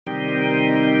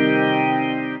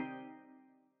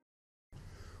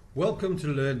Welcome to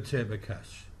Learn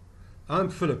TurboCASH. I'm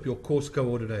Philip, your course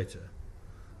coordinator.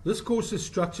 This course is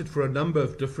structured for a number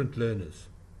of different learners.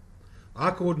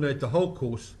 I coordinate the whole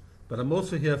course, but I'm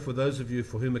also here for those of you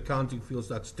for whom accounting feels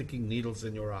like sticking needles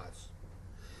in your eyes.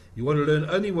 You want to learn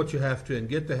only what you have to and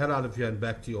get the hell out of here and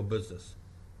back to your business.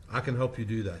 I can help you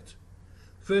do that.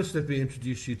 First, let me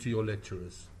introduce you to your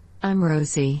lecturers. I'm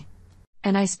Rosie,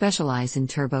 and I specialize in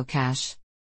TurboCASH.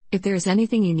 If there is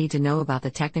anything you need to know about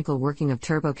the technical working of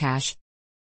TurboCASH,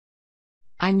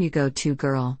 I'm your go-to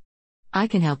girl. I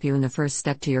can help you in the first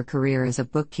step to your career as a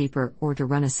bookkeeper or to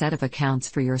run a set of accounts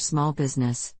for your small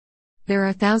business. There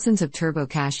are thousands of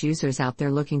TurboCASH users out there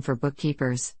looking for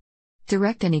bookkeepers.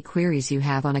 Direct any queries you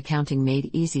have on accounting made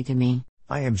easy to me.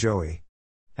 I am Joey,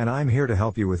 and I'm here to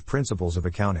help you with principles of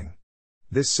accounting.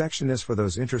 This section is for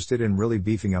those interested in really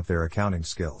beefing up their accounting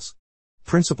skills.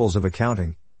 Principles of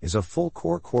Accounting is a full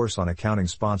core course on accounting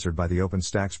sponsored by the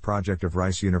OpenStax project of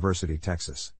Rice University,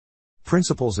 Texas.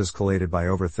 Principles is collated by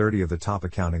over 30 of the top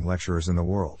accounting lecturers in the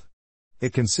world.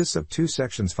 It consists of 2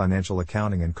 sections: financial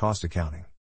accounting and cost accounting.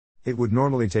 It would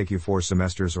normally take you 4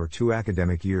 semesters or 2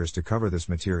 academic years to cover this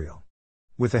material.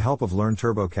 With the help of Learn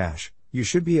TurboCASH, you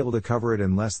should be able to cover it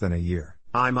in less than a year.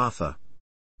 I'm Arthur.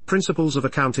 Principles of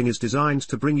Accounting is designed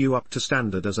to bring you up to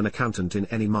standard as an accountant in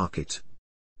any market.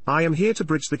 I am here to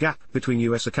bridge the gap between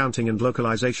US accounting and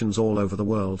localizations all over the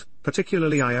world,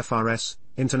 particularly IFRS,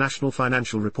 International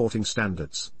Financial Reporting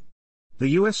Standards. The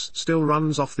US still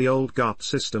runs off the old GAAP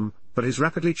system, but is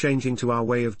rapidly changing to our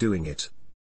way of doing it.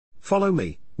 Follow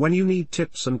me when you need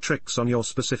tips and tricks on your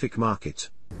specific market.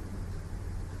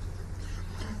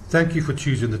 Thank you for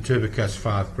choosing the TurboCASH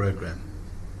 5 program.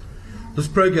 This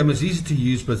program is easy to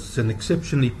use, but it's an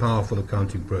exceptionally powerful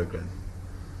accounting program.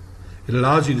 It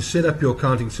allows you to set up your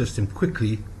accounting system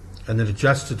quickly and then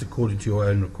adjust it according to your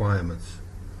own requirements.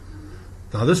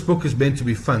 Now, this book is meant to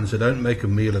be fun, so don't make a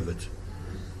meal of it.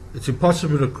 It's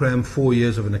impossible to cram 4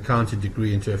 years of an accounting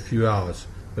degree into a few hours,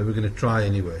 but we're going to try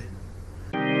anyway.